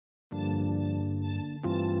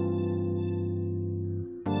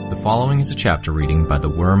following is a chapter reading by the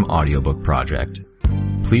Worm Audiobook Project.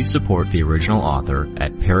 Please support the original author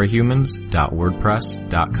at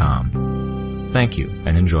parahumans.wordpress.com. Thank you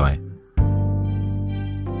and enjoy.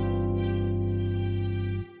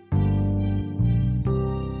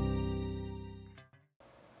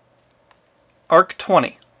 Arc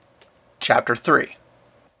 20, Chapter 3.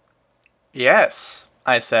 Yes,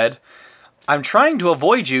 I said. I'm trying to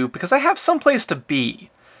avoid you because I have someplace to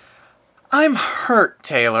be. I'm hurt,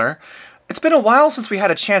 Taylor. It's been a while since we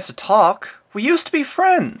had a chance to talk. We used to be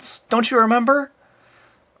friends, don't you remember?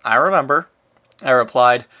 I remember, I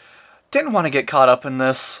replied. Didn't want to get caught up in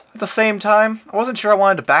this. At the same time, I wasn't sure I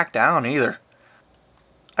wanted to back down either.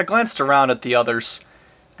 I glanced around at the others.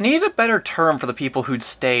 I needed a better term for the people who'd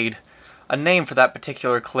stayed. A name for that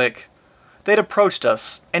particular clique. They'd approached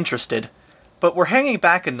us, interested, but were hanging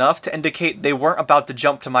back enough to indicate they weren't about to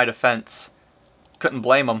jump to my defense. Couldn't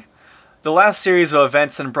blame them. The last series of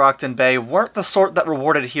events in Brockton Bay weren't the sort that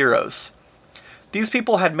rewarded heroes. These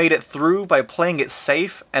people had made it through by playing it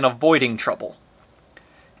safe and avoiding trouble.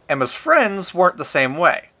 Emma's friends weren't the same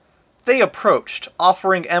way. They approached,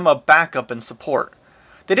 offering Emma backup and support.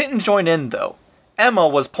 They didn't join in, though. Emma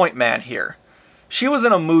was point man here. She was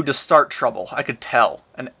in a mood to start trouble, I could tell,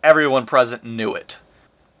 and everyone present knew it.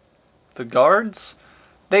 The guards?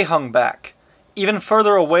 They hung back, even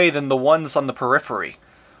further away than the ones on the periphery.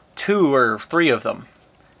 2 or 3 of them.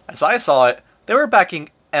 As I saw it, they were backing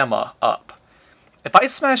Emma up. If I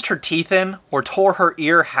smashed her teeth in, or tore her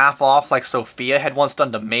ear half off like Sophia had once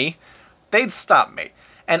done to me, they'd stop me,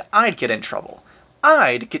 and I'd get in trouble.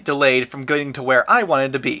 I'd get delayed from getting to where I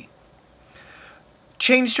wanted to be.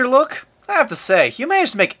 Changed your look? I have to say, you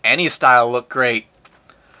managed to make any style look great.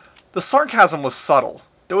 The sarcasm was subtle.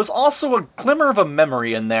 There was also a glimmer of a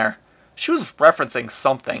memory in there. She was referencing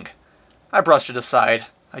something. I brushed it aside.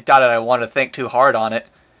 I doubted I wanted to think too hard on it.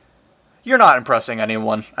 You're not impressing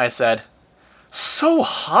anyone, I said. So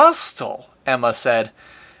hostile, Emma said.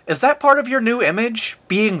 Is that part of your new image?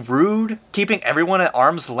 Being rude? Keeping everyone at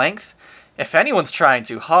arm's length? If anyone's trying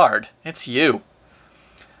too hard, it's you.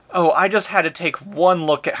 Oh, I just had to take one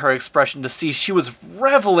look at her expression to see she was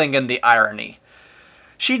reveling in the irony.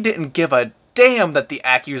 She didn't give a damn that the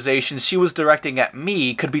accusations she was directing at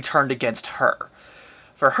me could be turned against her.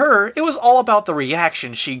 For her, it was all about the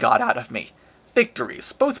reaction she got out of me.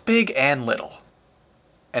 Victories, both big and little.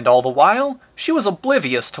 And all the while, she was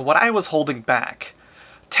oblivious to what I was holding back.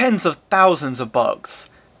 Tens of thousands of bugs.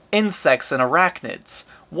 Insects and arachnids.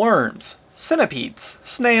 Worms, centipedes,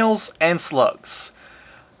 snails, and slugs.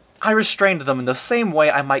 I restrained them in the same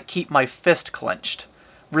way I might keep my fist clenched,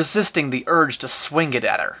 resisting the urge to swing it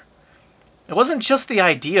at her. It wasn't just the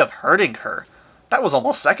idea of hurting her. That was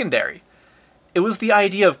almost secondary. It was the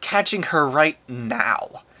idea of catching her right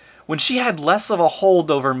now, when she had less of a hold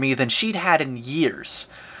over me than she'd had in years.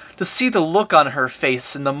 To see the look on her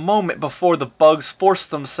face in the moment before the bugs forced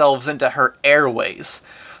themselves into her airways,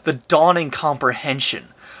 the dawning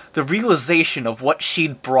comprehension, the realization of what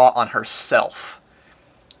she'd brought on herself.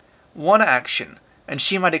 One action, and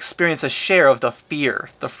she might experience a share of the fear,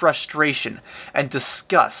 the frustration, and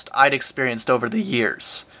disgust I'd experienced over the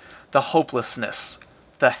years. The hopelessness,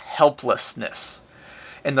 the helplessness,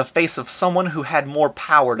 in the face of someone who had more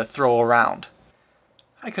power to throw around.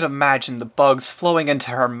 I could imagine the bugs flowing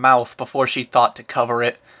into her mouth before she thought to cover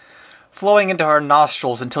it, flowing into her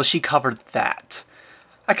nostrils until she covered that.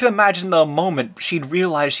 I could imagine the moment she'd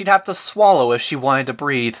realize she'd have to swallow if she wanted to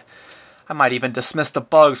breathe. I might even dismiss the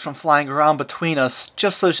bugs from flying around between us,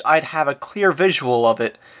 just so I'd have a clear visual of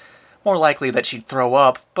it. More likely that she'd throw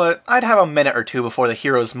up, but I'd have a minute or two before the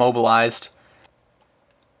heroes mobilized.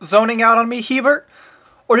 Zoning out on me, Hebert?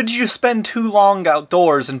 Or did you spend too long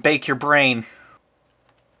outdoors and bake your brain?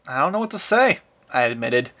 I don't know what to say, I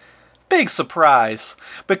admitted. Big surprise,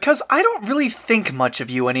 because I don't really think much of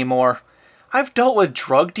you anymore. I've dealt with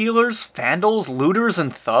drug dealers, vandals, looters,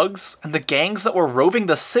 and thugs, and the gangs that were roving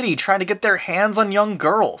the city trying to get their hands on young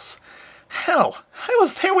girls. Hell, I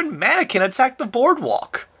was there when Mannequin attacked the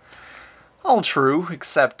boardwalk. All true,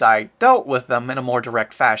 except I dealt with them in a more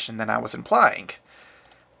direct fashion than I was implying.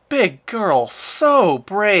 Big girl, so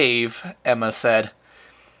brave, Emma said.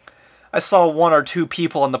 I saw 1 or 2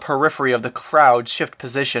 people on the periphery of the crowd shift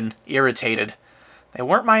position, irritated. They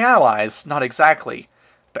weren't my allies, not exactly,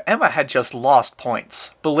 but Emma had just lost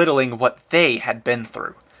points, belittling what they had been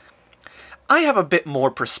through. I have a bit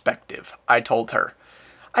more perspective, I told her.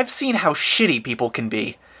 I've seen how shitty people can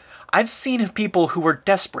be. I've seen people who were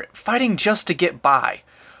desperate, fighting just to get by.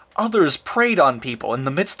 Others preyed on people in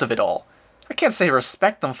the midst of it all. I can't say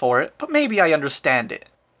respect them for it, but maybe I understand it.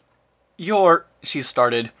 She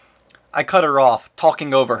started. I cut her off,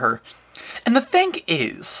 talking over her. And the thing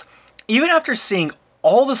is, even after seeing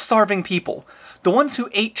all the starving people, the ones who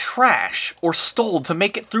ate trash or stole to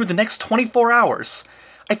make it through the next 24 hours,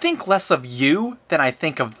 I think less of you than I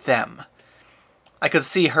think of them. I could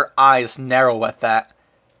see her eyes narrow at that.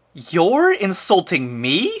 You're insulting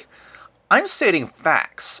me? I'm stating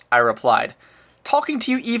facts, I replied. Talking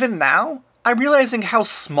to you even now, I'm realizing how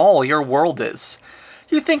small your world is.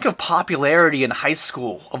 You think of popularity in high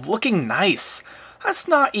school, of looking nice. That's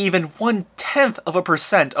not even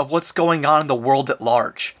 0.1% of what's going on in the world at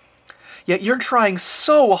large. Yet you're trying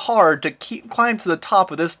so hard to climb to the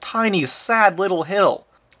top of this tiny, sad little hill.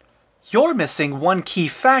 You're missing one key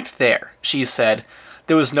fact there, she said.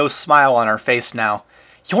 There was no smile on her face now.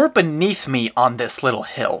 You're beneath me on this little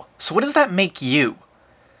hill, so what does that make you?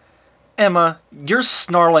 Emma, you're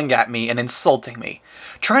snarling at me and insulting me,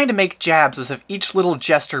 trying to make jabs as if each little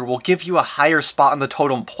gesture will give you a higher spot on the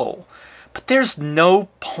totem pole. But there's no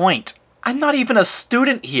point. I'm not even a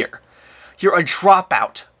student here. You're a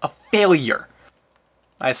dropout, a failure.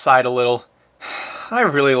 I sighed a little. I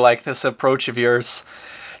really like this approach of yours.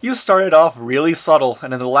 You started off really subtle,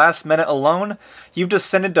 and in the last minute alone, you've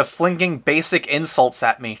descended to flinging basic insults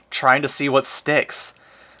at me, trying to see what sticks.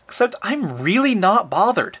 Except I'm really not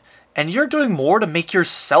bothered, and you're doing more to make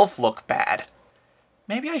yourself look bad.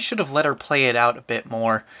 Maybe I should have let her play it out a bit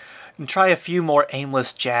more, and try a few more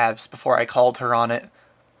aimless jabs before I called her on it.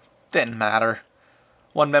 Didn't matter.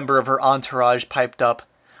 One member of her entourage piped up,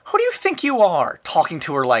 "Who do you think you are, talking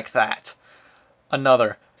to her like that?"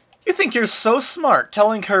 Another, "You think you're so smart,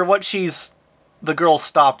 telling her what she's..." The girl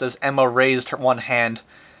stopped as Emma raised her one hand.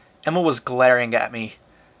 Emma was glaring at me.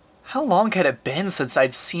 How long had it been since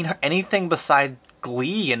I'd seen her anything beside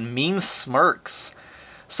glee and mean smirks?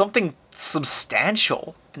 Something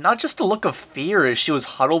substantial, and not just a look of fear as she was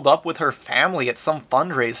huddled up with her family at some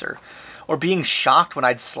fundraiser, or being shocked when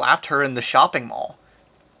I'd slapped her in the shopping mall.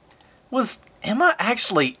 Was Emma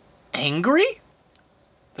actually angry?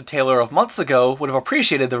 The Taylor of months ago would have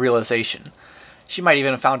appreciated the realization. She might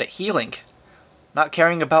even have found it healing. Not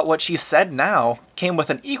caring about what she said now came with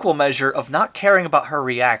an equal measure of not caring about her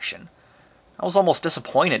reaction. I was almost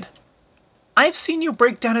disappointed. I've seen you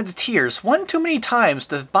break down into tears one too many times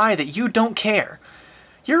to buy that you don't care.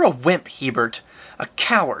 You're a wimp, Hebert. A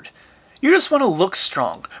coward. You just want to look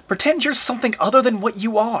strong, pretend you're something other than what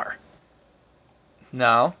you are.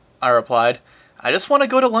 No, I replied. I just want to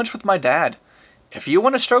go to lunch with my dad. If you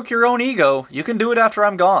want to stroke your own ego, you can do it after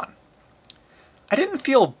I'm gone. I didn't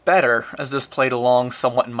feel better as this played along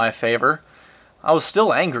somewhat in my favor. I was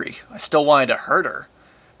still angry. I still wanted to hurt her,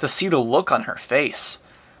 to see the look on her face.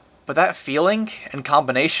 But that feeling, in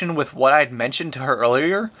combination with what I'd mentioned to her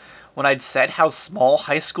earlier, when I'd said how small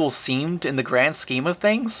high school seemed in the grand scheme of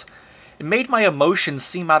things, it made my emotions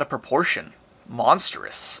seem out of proportion,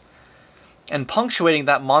 monstrous. And punctuating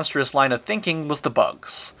that monstrous line of thinking was the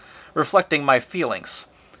bugs, reflecting my feelings.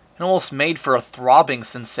 It almost made for a throbbing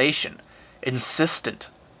sensation, insistent,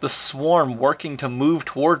 the swarm working to move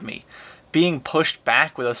toward me, being pushed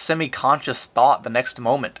back with a semi-conscious thought the next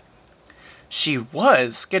moment. She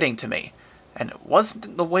was getting to me, and it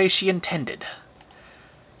wasn't the way she intended.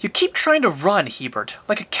 You keep trying to run, Hebert,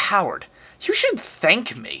 like a coward. You should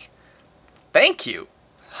thank me. Thank you?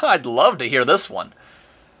 I'd love to hear this one.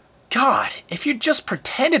 God, if you'd just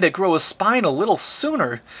pretended to grow a spine a little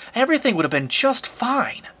sooner, everything would have been just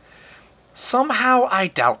fine. Somehow I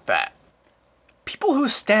doubt that. People who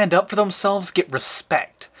stand up for themselves get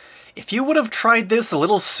respect. If you would have tried this a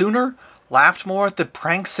little sooner, laughed more at the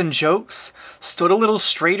pranks and jokes, stood a little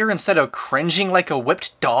straighter instead of cringing like a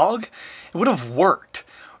whipped dog, it would have worked.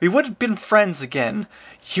 We would have been friends again.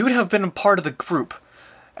 You'd have been a part of the group,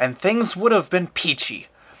 and things would have been peachy.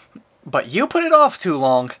 But you put it off too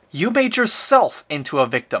long. You made yourself into a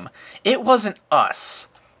victim. It wasn't us.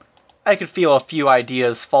 I could feel a few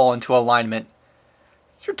ideas fall into alignment.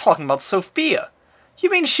 You're talking about Sophia. You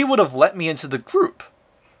mean she would have let me into the group?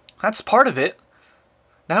 That's part of it.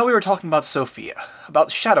 Now we were talking about Sophia, about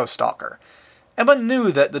Shadowstalker. Emma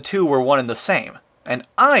knew that the two were one and the same, and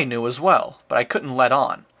I knew as well, but I couldn't let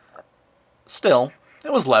on. Still,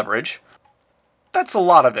 it was leverage. That's a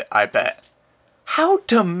lot of it, I bet. How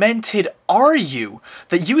demented are you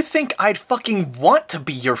that you think I'd fucking want to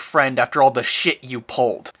be your friend after all the shit you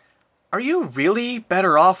pulled? Are you really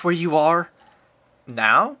better off where you are?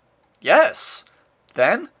 Now? Yes.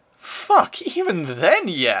 Then? Fuck, even then,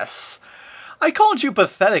 yes. I called you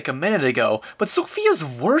pathetic a minute ago, but Sophia's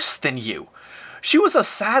worse than you. She was a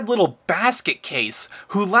sad little basket case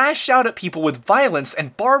who lashed out at people with violence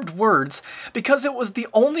and barbed words because it was the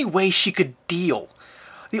only way she could deal.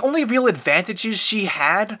 The only real advantages she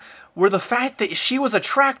had were the fact that she was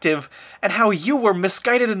attractive and how you were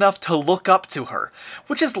misguided enough to look up to her,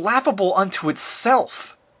 which is laughable unto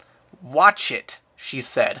itself. Watch it, she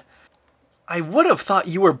said. I would have thought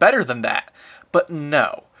you were better than that, but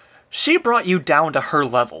no. She brought you down to her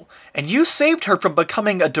level, and you saved her from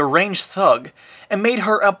becoming a deranged thug, and made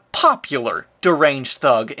her a popular deranged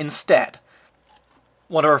thug instead.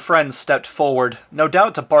 One of her friends stepped forward, no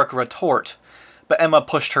doubt to bark a retort, but Emma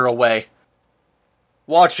pushed her away.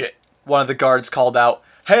 "Watch it," one of the guards called out.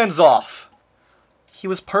 "Hands off!" He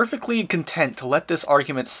was perfectly content to let this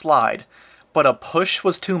argument slide, but a push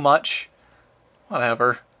was too much.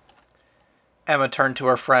 Whatever. Emma turned to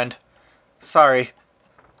her friend. "Sorry."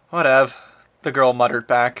 "Whatever," the girl muttered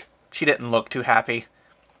back. She didn't look too happy.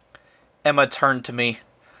 Emma turned to me,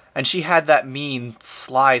 and she had that mean,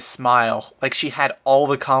 sly smile, like she had all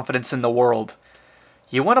the confidence in the world.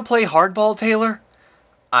 "You want to play hardball, Taylor?"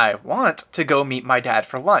 "I want to go meet my dad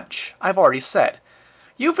for lunch. I've already said.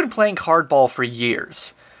 You've been playing hardball for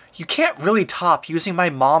years. You can't really top using my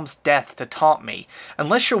mom's death to taunt me,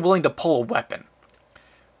 unless you're willing to pull a weapon."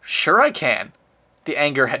 "Sure I can." The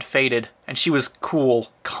anger had faded, and she was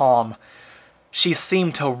cool, calm. She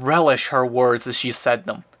seemed to relish her words as she said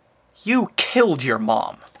them. "You killed your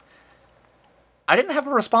mom." I didn't have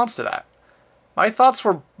a response to that. My thoughts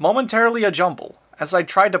were momentarily a jumble, as I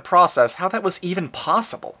tried to process how that was even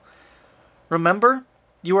possible. "Remember?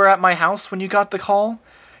 You were at my house when you got the call?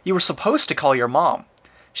 You were supposed to call your mom.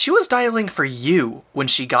 She was dialing for you when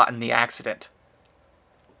she got in the accident."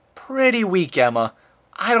 Pretty weak, Emma.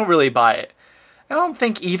 I don't really buy it. I don't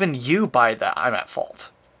think even you buy that I'm at fault.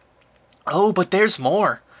 "Oh, but there's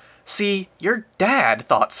more. See, your dad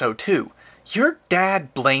thought so too. Your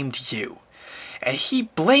dad blamed you. And he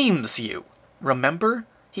blames you. Remember?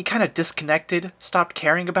 He kinda disconnected, stopped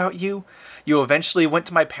caring about you. You eventually went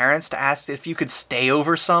to my parents to ask if you could stay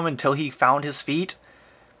over some until he found his feet."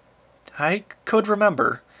 I could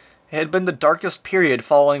remember. It had been the darkest period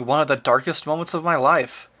following one of the darkest moments of my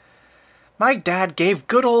life. "My dad gave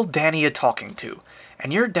good old Danny a talking to,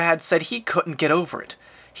 and your dad said he couldn't get over it.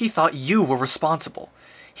 He thought you were responsible.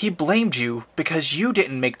 He blamed you because you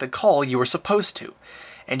didn't make the call you were supposed to,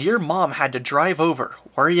 and your mom had to drive over,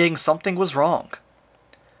 worrying something was wrong."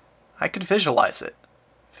 I could visualize it.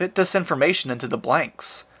 Fit this information into the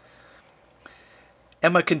blanks.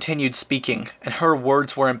 Emma continued speaking, and her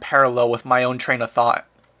words were in parallel with my own train of thought.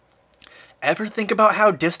 "Ever think about how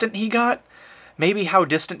distant he got? Maybe how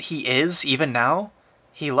distant he is, even now?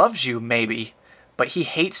 He loves you, maybe, but he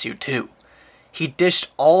hates you too. He dished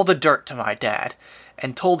all the dirt to my dad,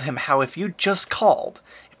 and told him how if you'd just called,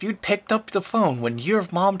 if you'd picked up the phone when your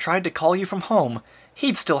mom tried to call you from home,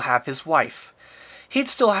 he'd still have his wife. He'd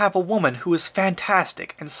still have a woman who is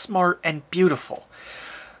fantastic and smart and beautiful.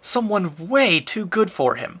 Someone way too good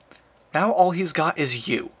for him. Now all he's got is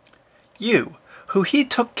you. You, who he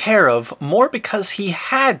took care of more because he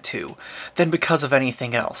had to than because of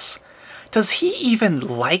anything else. Does he even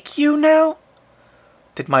like you now?"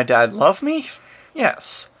 Did my dad love me?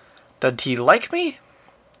 Yes. Did he like me?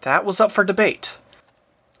 That was up for debate.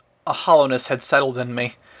 A hollowness had settled in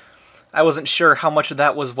me. I wasn't sure how much of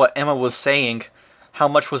that was what Emma was saying, how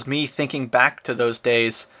much was me thinking back to those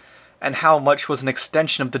days, and how much was an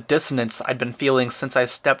extension of the dissonance I'd been feeling since I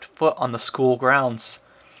stepped foot on the school grounds.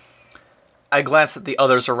 I glanced at the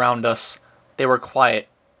others around us. They were quiet,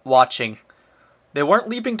 watching. They weren't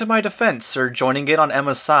leaping to my defense or joining in on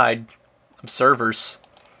Emma's side. Observers.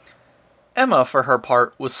 Emma, for her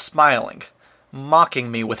part, was smiling, mocking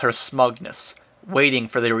me with her smugness, waiting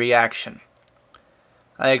for the reaction.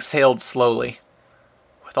 I exhaled slowly.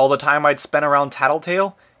 With all the time I'd spent around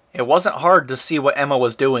Tattletale, it wasn't hard to see what Emma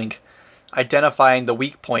was doing, identifying the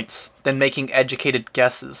weak points, then making educated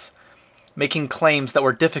guesses, making claims that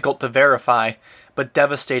were difficult to verify, but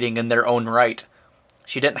devastating in their own right.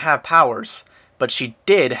 She didn't have powers, but she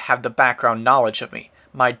did have the background knowledge of me,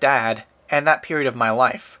 my dad, and that period of my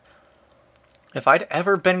life. If I'd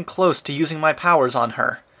ever been close to using my powers on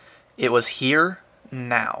her, it was here,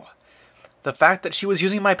 now. The fact that she was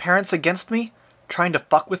using my parents against me, trying to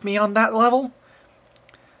fuck with me on that level?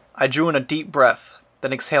 I drew in a deep breath,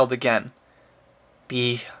 then exhaled again.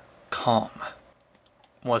 Be calm.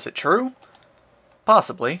 Was it true?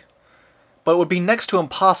 Possibly. But it would be next to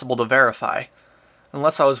impossible to verify,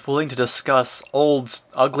 unless I was willing to discuss old,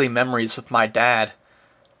 ugly memories with my dad.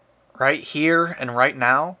 Right here and right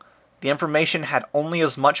now, the information had only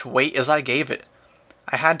as much weight as I gave it.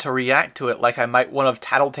 I had to react to it like I might one of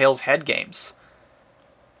Tattletale's head games.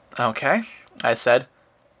 "Okay," I said.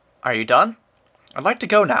 "Are you done? I'd like to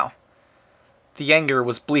go now." The anger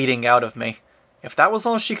was bleeding out of me. If that was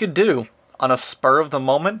all she could do, on a spur of the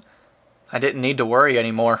moment, I didn't need to worry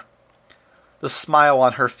anymore. The smile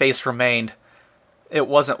on her face remained. It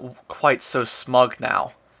wasn't quite so smug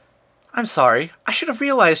now. I'm sorry. I should have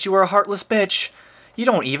realized you were a heartless bitch. You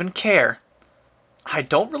don't even care. I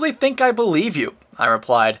don't really think I believe you, I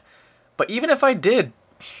replied. But even if I did,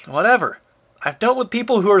 whatever. I've dealt with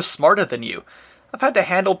people who are smarter than you. I've had to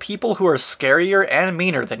handle people who are scarier and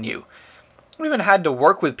meaner than you. I've even had to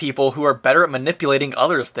work with people who are better at manipulating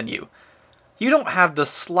others than you. You don't have the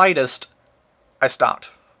slightest... I stopped.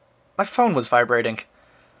 My phone was vibrating.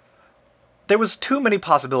 There was too many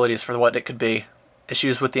possibilities for what it could be.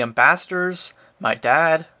 Issues with the ambassadors, my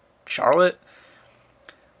dad, Charlotte.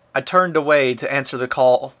 I turned away to answer the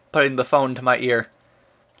call, putting the phone to my ear.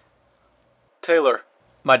 Taylor,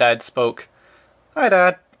 my dad spoke. Hi,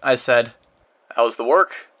 Dad, I said. How's the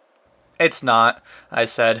work? It's not, I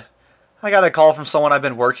said. I got a call from someone I've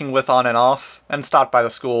been working with on and off, and stopped by the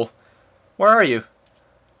school. Where are you?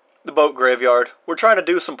 The boat graveyard. We're trying to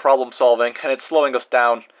do some problem solving, and it's slowing us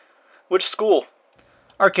down. Which school?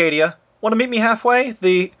 Arcadia. Want to meet me halfway?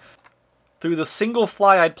 Through the single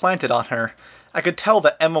fly I'd planted on her, I could tell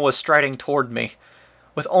that Emma was striding toward me.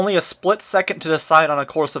 With only a split second to decide on a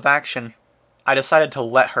course of action, I decided to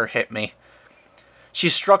let her hit me. She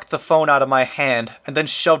struck the phone out of my hand, and then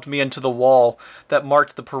shoved me into the wall that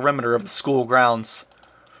marked the perimeter of the school grounds.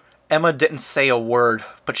 Emma didn't say a word,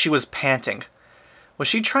 but she was panting. Was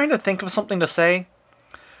she trying to think of something to say?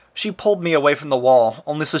 She pulled me away from the wall,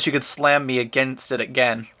 only so she could slam me against it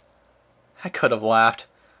again. I could have laughed.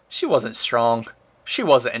 She wasn't strong. She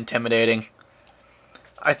wasn't intimidating.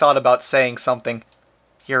 I thought about saying something.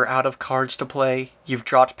 You're out of cards to play, you've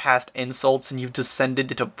dropped past insults, and you've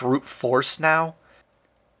descended into brute force now?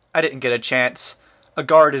 I didn't get a chance. A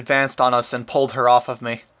guard advanced on us and pulled her off of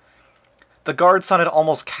me. The guard sounded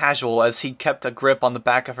almost casual as he kept a grip on the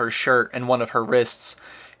back of her shirt and one of her wrists,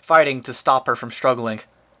 fighting to stop her from struggling.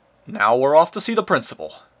 Now we're off to see the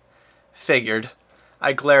principal. Figured.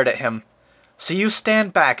 I glared at him. So you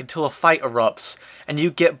stand back until a fight erupts, and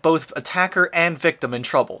you get both attacker and victim in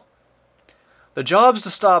trouble. The job's to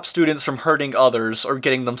stop students from hurting others or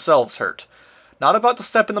getting themselves hurt. Not about to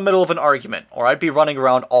step in the middle of an argument, or I'd be running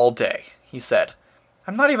around all day, he said.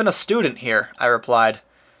 I'm not even a student here, I replied.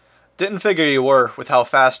 Didn't figure you were, with how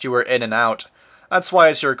fast you were in and out. That's why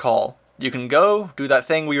it's your call. You can go, do that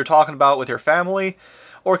thing we were talking about with your family,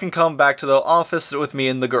 or can come back to the office with me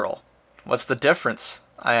and the girl. What's the difference?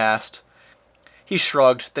 I asked. He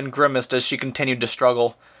shrugged, then grimaced as she continued to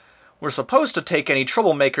struggle. We're supposed to take any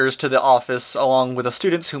troublemakers to the office along with the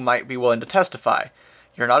students who might be willing to testify.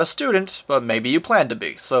 You're not a student, but maybe you plan to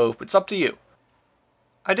be, so it's up to you.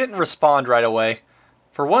 I didn't respond right away.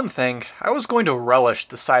 For one thing, I was going to relish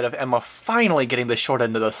the sight of Emma finally getting the short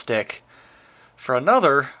end of the stick. For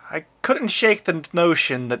another, I couldn't shake the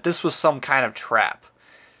notion that this was some kind of trap.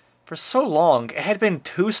 For so long, it had been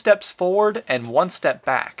 2 steps forward and 1 step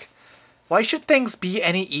back. Why should things be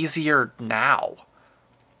any easier now?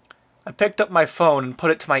 I picked up my phone and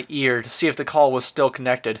put it to my ear to see if the call was still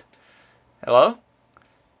connected. Hello?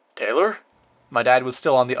 Taylor? My dad was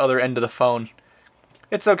still on the other end of the phone.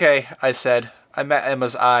 It's okay, I said. I met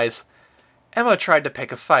Emma's eyes. Emma tried to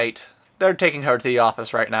pick a fight. They're taking her to the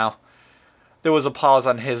office right now. There was a pause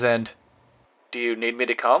on his end. Do you need me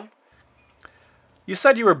to come? You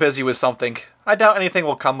said you were busy with something. I doubt anything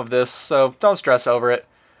will come of this, so don't stress over it.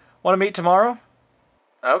 Want to meet tomorrow?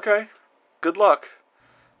 Okay. Good luck.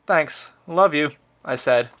 Thanks. Love you, I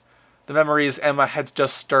said. The memories Emma had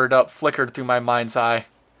just stirred up flickered through my mind's eye.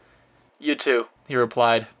 You too, he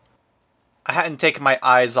replied. I hadn't taken my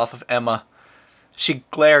eyes off of Emma. She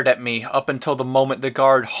glared at me up until the moment the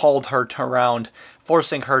guard hauled her around,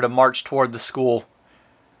 forcing her to march toward the school.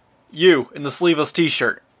 You, in the sleeveless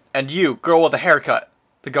t-shirt. And you, girl with a haircut,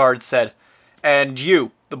 the guard said. And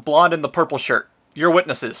you, the blonde in the purple shirt. You're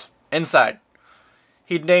witnesses. Inside.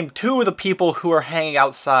 He'd named 2 of the people who were hanging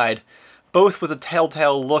outside, both with a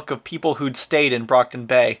telltale look of people who'd stayed in Brockton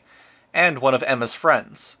Bay, and one of Emma's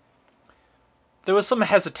friends. There was some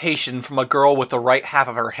hesitation from a girl with the right half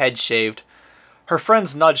of her head shaved. Her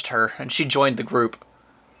friends nudged her, and she joined the group.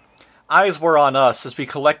 Eyes were on us as we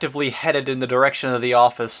collectively headed in the direction of the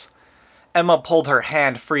office. Emma pulled her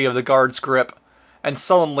hand free of the guard's grip, and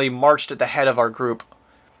sullenly marched at the head of our group.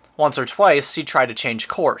 Once or twice she tried to change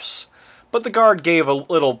course, but the guard gave a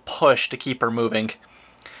little push to keep her moving.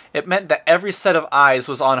 It meant that every set of eyes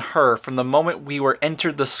was on her from the moment we were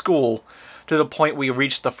entered the school to the point we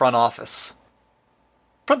reached the front office.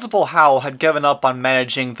 Principal Howell had given up on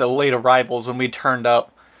managing the late arrivals when we turned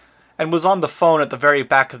up, and was on the phone at the very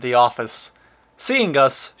back of the office, Seeing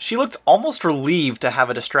us, she looked almost relieved to have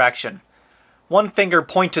a distraction. One finger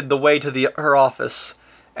pointed the way to her office,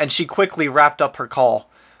 and she quickly wrapped up her call,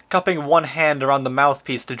 cupping one hand around the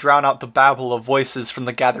mouthpiece to drown out the babble of voices from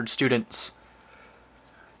the gathered students.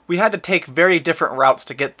 We had to take very different routes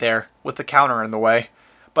to get there, with the counter in the way.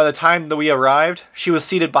 By the time that we arrived, she was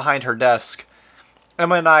seated behind her desk.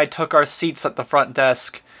 Emma and I took our seats at the front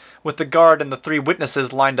desk, with the guard and the 3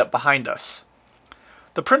 witnesses lined up behind us.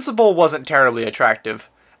 The principal wasn't terribly attractive,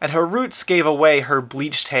 and her roots gave away her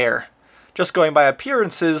bleached hair. Just going by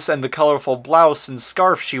appearances and the colorful blouse and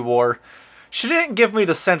scarf she wore, she didn't give me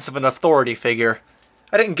the sense of an authority figure.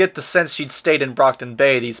 I didn't get the sense she'd stayed in Brockton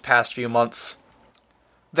Bay these past few months.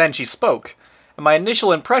 Then she spoke, and my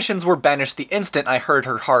initial impressions were banished the instant I heard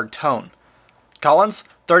her hard tone. "Collins,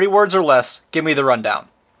 30 words or less, give me the rundown."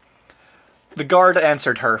 The guard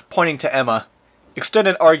answered her, pointing to Emma.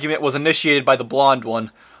 Extended argument was initiated by the blonde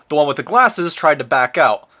one. The one with the glasses tried to back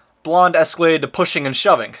out. Blonde escalated to pushing and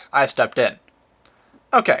shoving. I stepped in.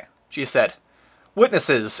 "Okay," she said.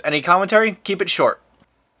 "Witnesses, any commentary? Keep it short."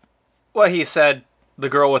 "What he said," the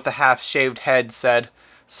girl with the half-shaved head said,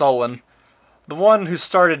 sullen. "The one who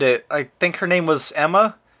started it, I think her name was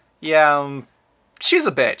Emma? Yeah, she's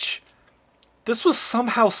a bitch." This was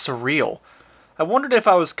somehow surreal. I wondered if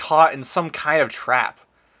I was caught in some kind of trap.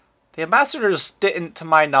 The ambassadors didn't, to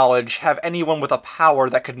my knowledge, have anyone with a power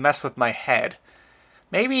that could mess with my head.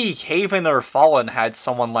 Maybe Haven or Fallen had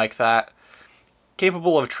someone like that,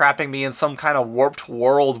 capable of trapping me in some kind of warped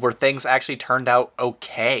world where things actually turned out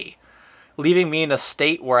okay, leaving me in a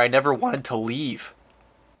state where I never wanted to leave.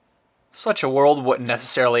 Such a world wouldn't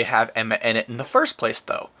necessarily have Emma in it in the first place,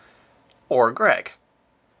 though. Or Greg.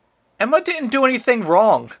 "Emma didn't do anything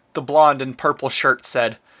wrong," the blonde in purple shirt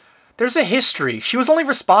said. "There's a history. She was only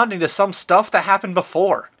responding to some stuff that happened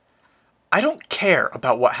before." "I don't care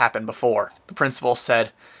about what happened before," the principal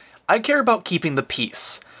said. "I care about keeping the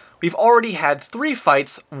peace. We've already had 3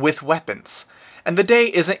 fights with weapons, and the day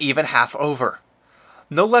isn't even half over.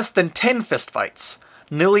 No less than 10 fistfights.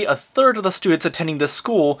 Nearly a third of the students attending this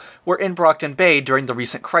school were in Brockton Bay during the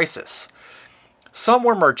recent crisis. Some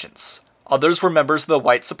were merchants, others were members of the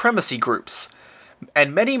white supremacy groups,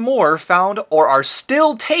 and many more found or are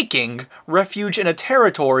still taking refuge in a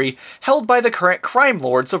territory held by the current crime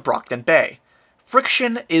lords of Brockton Bay.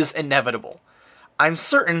 Friction is inevitable. I'm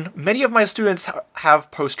certain many of my students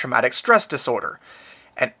have post-traumatic stress disorder,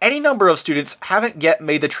 and any number of students haven't yet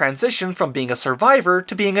made the transition from being a survivor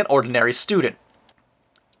to being an ordinary student."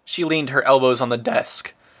 She leaned her elbows on the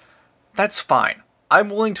desk. "That's fine.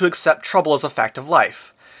 I'm willing to accept trouble as a fact of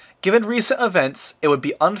life. Given recent events, it would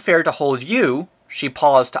be unfair to hold you," she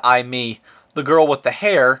paused to eye me, the girl with the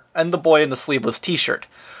hair, and the boy in the sleeveless t-shirt,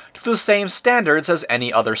 "to the same standards as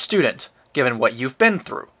any other student, given what you've been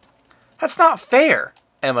through." "That's not fair,"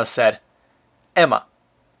 Emma said. "Emma,"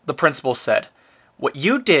 the principal said, "what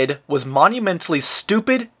you did was monumentally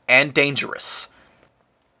stupid and dangerous."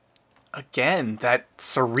 Again, that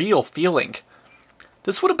surreal feeling.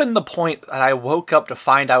 This would have been the point that I woke up to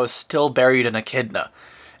find I was still buried in Echidna,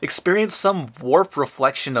 experienced some warped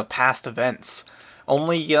reflection of past events,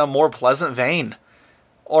 only in a more pleasant vein.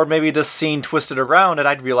 Or maybe this scene twisted around and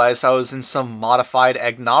I'd realized I was in some modified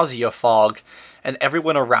agnosia fog, and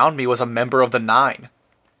everyone around me was a member of the 9.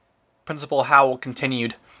 Principal Howell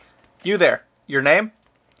continued, "You there, your name?"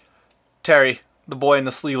 "Terry," the boy in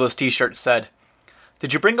the sleeveless t-shirt said.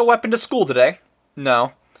 "Did you bring a weapon to school today?"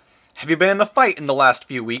 "No." "Have you been in a fight in the last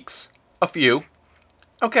few weeks?" "A few."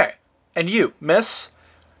 "Okay. And you, miss?"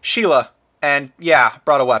 "Sheila. And yeah,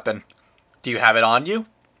 brought a weapon." "Do you have it on you?"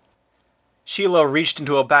 Sheila reached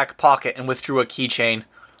into a back pocket and withdrew a keychain.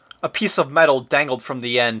 A piece of metal dangled from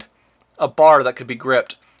the end, a bar that could be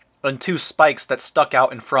gripped, and 2 spikes that stuck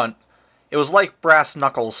out in front. It was like brass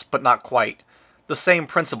knuckles, but not quite. The same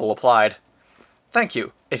principle applied. "Thank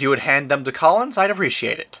you. If you would hand them to Collins, I'd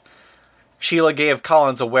appreciate it." Sheila gave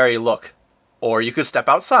Collins a wary look. "Or you could step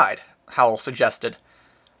outside," Howell suggested.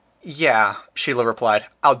 "Yeah," Sheila replied.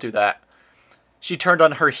 "I'll do that." She turned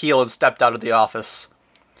on her heel and stepped out of the office.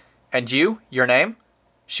 "And you, your name?"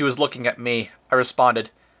 She was looking at me. I responded,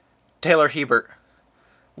 "Taylor Hebert."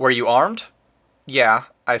 "Were you armed?" "Yeah,"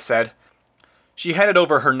 I said. She handed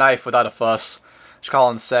over her knife without a fuss.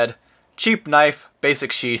 Collins said, "Cheap knife,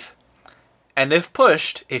 basic sheath." "And if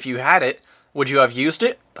pushed, if you had it, would you have used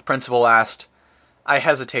it?" the principal asked. I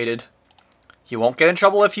hesitated. "You won't get in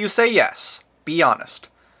trouble if you say yes. Be honest."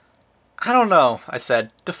 "I don't know," I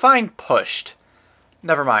said. "Define pushed."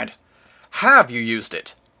 "Never mind. Have you used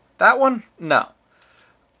it?" "That one? No."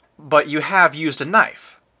 "But you have used a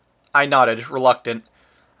knife?" I nodded, reluctant.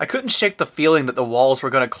 I couldn't shake the feeling that the walls were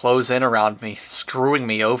going to close in around me, screwing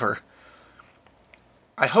me over.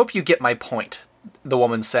 I hope you get my point, the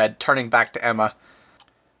woman said, turning back to Emma.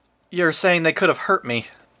 You're saying they could have hurt me,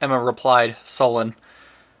 Emma replied, sullen.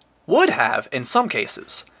 Would have, in some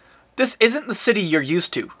cases. This isn't the city you're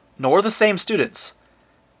used to, nor the same students.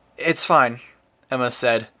 It's fine, Emma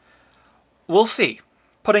said. We'll see.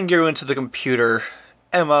 Putting you into the computer.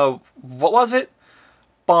 Emma, what was it?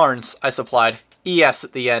 Barnes, I supplied. ES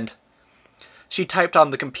at the end. She typed on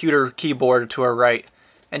the computer keyboard to her right.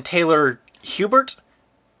 And Taylor Hubert?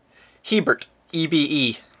 Hebert,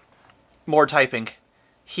 EBE. More typing.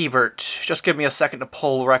 Hebert, just give me a second to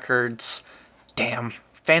pull records. Damn,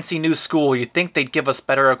 fancy new school, you'd think they'd give us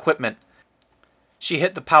better equipment. She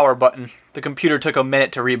hit the power button. The computer took a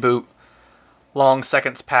minute to reboot. Long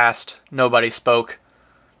seconds passed. Nobody spoke.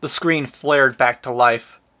 The screen flared back to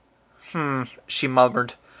life. She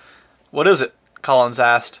murmured. What is it? Collins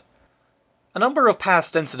asked. A number of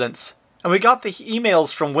past incidents, and we got the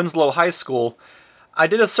emails from Winslow High School. I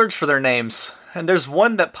did a search for their names, and there's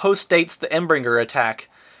one that postdates the Embringer attack.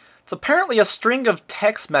 It's apparently a string of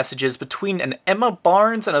text messages between an Emma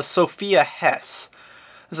Barnes and a Sophia Hess.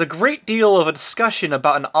 There's a great deal of a discussion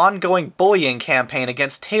about an ongoing bullying campaign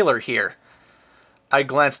against Taylor here. I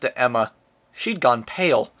glanced at Emma. She'd gone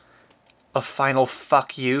pale. A final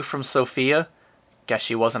fuck you from Sophia? Guess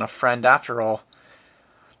she wasn't a friend after all.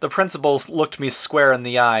 The principal looked me square in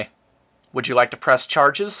the eye. Would you like to press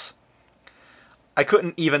charges? I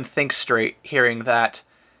couldn't even think straight, hearing that.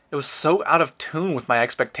 It was so out of tune with my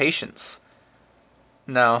expectations.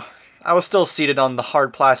 No, I was still seated on the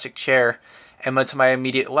hard plastic chair, Emma to my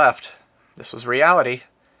immediate left. This was reality.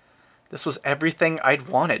 This was everything I'd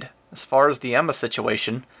wanted, as far as the Emma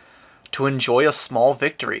situation. To enjoy a small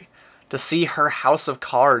victory. To see her house of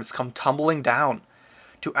cards come tumbling down.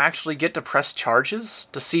 To actually get to press charges?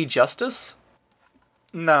 To see justice?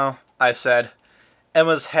 No, I said.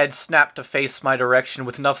 Emma's head snapped to face my direction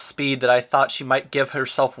with enough speed that I thought she might give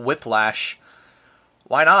herself whiplash.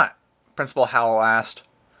 Why not? Principal Howell asked.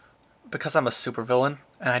 Because I'm a supervillain,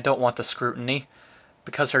 and I don't want the scrutiny.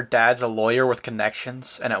 Because her dad's a lawyer with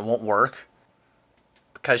connections, and it won't work.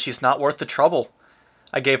 Because she's not worth the trouble.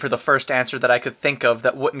 I gave her the first answer that I could think of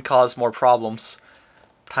that wouldn't cause more problems.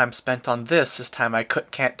 Time spent on this is time I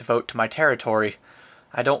can't devote to my territory.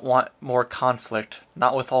 I don't want more conflict,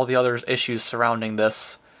 not with all the other issues surrounding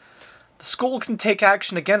this. The school can take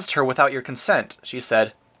action against her without your consent, she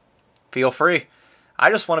said. Feel free. I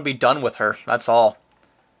just want to be done with her, that's all.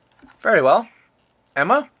 Very well.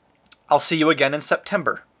 Emma, I'll see you again in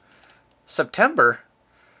September. September?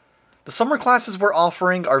 The summer classes we're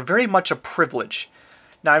offering are very much a privilege.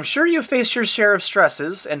 Now, I'm sure you've faced your share of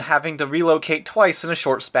stresses and having to relocate twice in a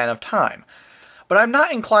short span of time, but I'm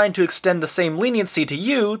not inclined to extend the same leniency to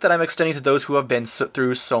you that I'm extending to those who have been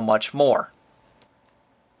through so much more.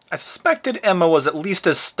 I suspected Emma was at least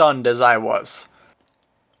as stunned as I was.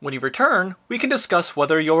 When you return, we can discuss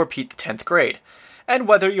whether you'll repeat the 10th grade, and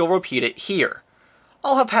whether you'll repeat it here.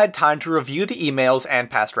 I'll have had time to review the emails and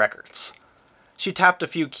past records. She tapped a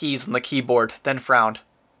few keys on the keyboard, then frowned.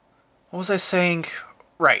 What was I saying?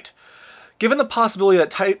 Right. Given the possibility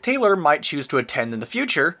that Taylor might choose to attend in the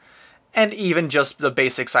future, and even just the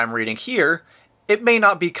basics I'm reading here, it may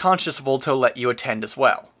not be conscionable to let you attend as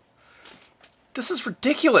well. This is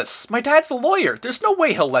ridiculous. My dad's a lawyer. There's no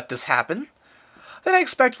way he'll let this happen. Then I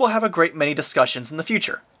expect we'll have a great many discussions in the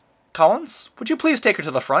future. Collins, would you please take her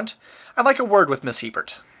to the front? I'd like a word with Miss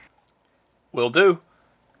Hebert. Will do.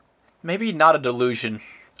 Maybe not a delusion.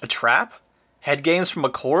 A trap? Head games from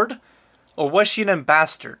McCord? Or was she an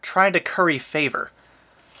ambassador, trying to curry favor?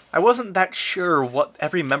 I wasn't that sure what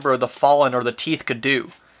every member of the Fallen or the Teeth could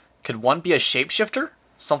do. Could one be a shapeshifter?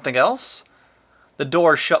 Something else? The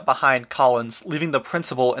door shut behind Collins, leaving the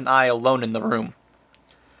principal and I alone in the room.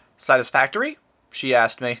 Satisfactory? She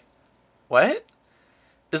asked me. What?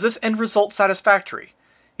 Is this end result satisfactory?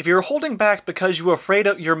 If you're holding back because you were afraid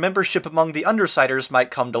your membership among the Undersiders might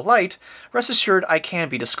come to light, rest assured I can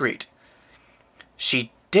be discreet.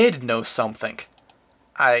 She did know something.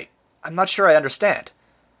 I'm not sure I understand.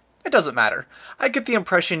 It doesn't matter. I get the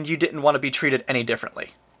impression you didn't want to be treated any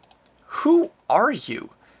differently. Who are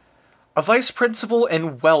you? A vice principal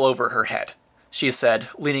and well over her head, she said,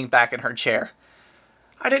 leaning back in her chair.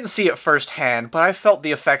 I didn't see it firsthand, but I felt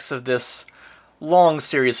the effects of this long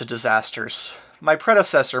series of disasters. My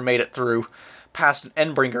predecessor made it through, past an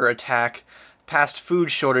Endbringer attack, past food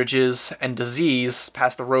shortages and disease,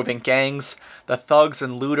 past the roving gangs, the thugs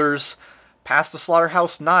and looters, past the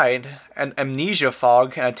Slaughterhouse Nine, an amnesia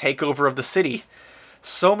fog, and a takeover of the city.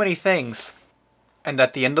 So many things. And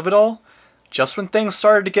at the end of it all, Just when things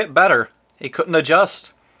started to get better, he couldn't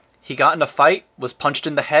adjust. He got in a fight, was punched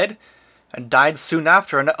in the head, and died soon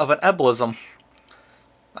after of an embolism.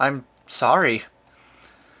 I'm sorry.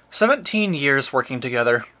 17 years working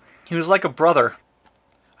together. He was like a brother.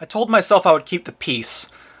 I told myself I would keep the peace.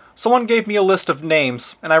 Someone gave me a list of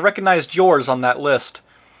names, and I recognized yours on that list.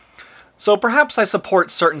 So perhaps I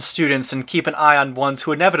support certain students and keep an eye on ones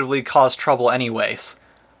who inevitably cause trouble anyways.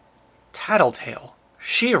 Tattletale.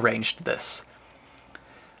 She arranged this.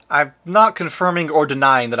 I'm not confirming or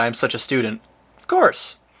denying that I'm such a student. Of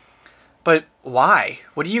course. But why?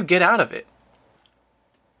 What do you get out of it?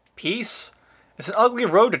 Peace. It's an ugly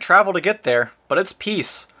road to travel to get there, but it's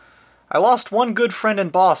peace. I lost one good friend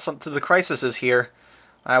and boss to the crises here.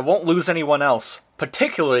 I won't lose anyone else,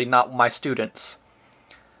 particularly not my students.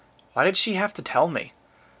 Why did she have to tell me?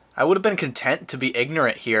 I would have been content to be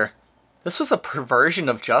ignorant here. This was a perversion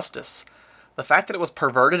of justice. The fact that it was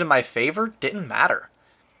perverted in my favor didn't matter.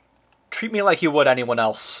 Treat me like you would anyone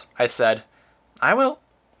else, I said. I will.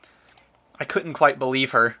 I couldn't quite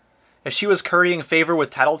believe her. If she was currying favor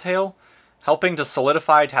with Tattletale, helping to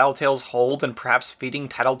solidify Tattletale's hold and perhaps feeding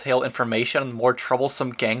Tattletale information on more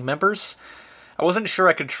troublesome gang members, I wasn't sure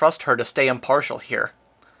I could trust her to stay impartial here.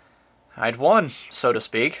 I'd won, so to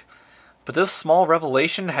speak, but this small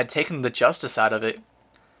revelation had taken the justice out of it.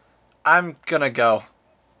 I'm gonna go,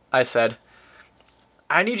 I said.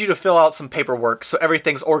 I need you to fill out some paperwork so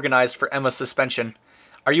everything's organized for Emma's suspension.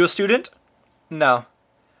 Are you a student? No.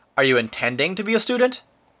 Are you intending to be a student?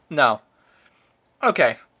 No.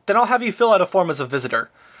 Okay, then I'll have you fill out a form as a visitor.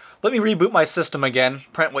 Let me reboot my system again,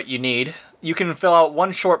 print what you need. You can fill out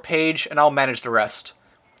one short page, and I'll manage the rest.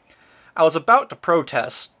 I was about to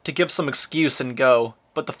protest, to give some excuse and go,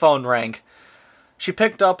 but the phone rang. She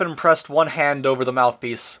picked up and pressed one hand over the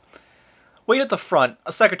mouthpiece. Wait at the front,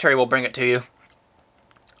 a secretary will bring it to you.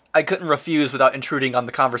 I couldn't refuse without intruding on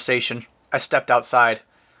the conversation. I stepped outside.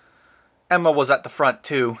 Emma was at the front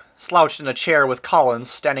too, slouched in a chair with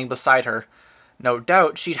Collins standing beside her. No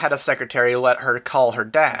doubt she'd had a secretary let her call her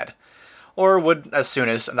dad, or would as soon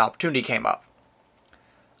as an opportunity came up.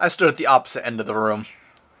 I stood at the opposite end of the room.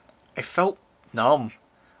 I felt numb,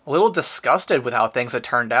 a little disgusted with how things had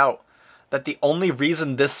turned out, that the only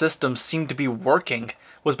reason this system seemed to be working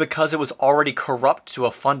was because it was already corrupt to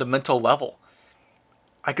a fundamental level.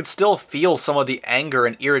 I could still feel some of the anger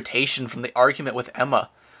and irritation from the argument with Emma,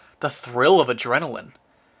 the thrill of adrenaline.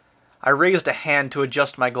 I raised a hand to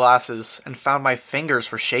adjust my glasses and found my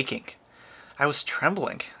fingers were shaking. I was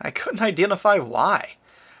trembling. I couldn't identify why.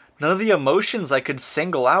 None of the emotions I could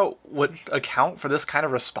single out would account for this kind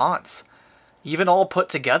of response. Even all put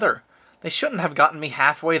together, they shouldn't have gotten me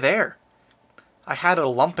halfway there. I had a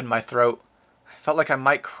lump in my throat. I felt like I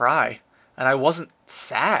might cry, and I wasn't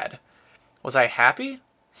sad. Was I happy?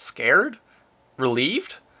 Scared?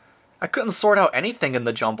 Relieved? I couldn't sort out anything in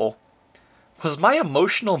the jumble. Was my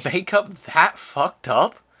emotional makeup that fucked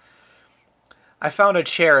up? I found a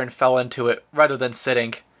chair and fell into it, rather than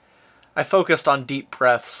sitting. I focused on deep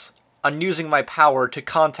breaths, on using my power to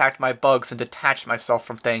contact my bugs and detach myself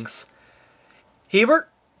from things. Hebert?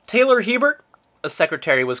 Taylor Hebert? A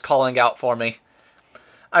secretary was calling out for me.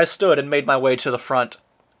 I stood and made my way to the front,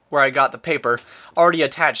 where I got the paper, already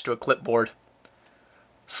attached to a clipboard.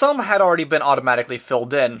 Some had already been automatically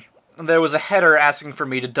filled in. There was a header asking for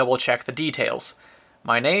me to double-check the details.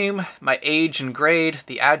 My name, my age and grade,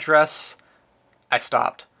 the address. I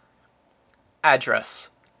stopped. Address: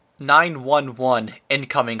 911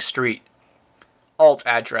 Incoming Street. Alt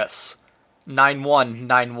address: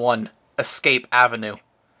 9191 Escape Avenue.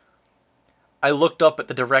 I looked up at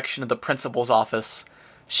the direction of the principal's office.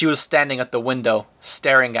 She was standing at the window,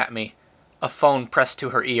 staring at me, a phone pressed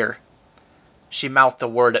to her ear. She mouthed a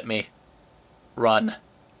word at me. Run.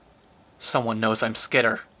 Someone knows I'm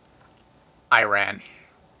Skitter. I ran.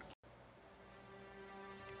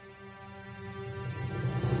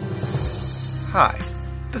 Hi,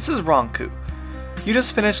 this is Ronku. You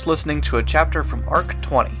just finished listening to a chapter from Arc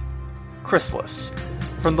 20, Chrysalis,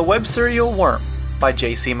 from the web serial Worm by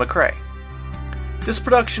J.C. McCrae. This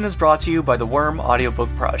production is brought to you by the Worm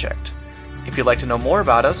Audiobook Project. If you'd like to know more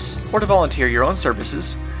about us, or to volunteer your own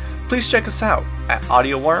services, please check us out at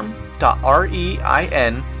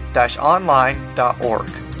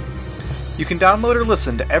audioworm.rein-online.org. You can download or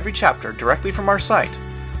listen to every chapter directly from our site,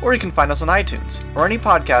 or you can find us on iTunes or any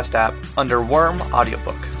podcast app under Worm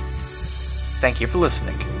Audiobook. Thank you for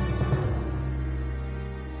listening.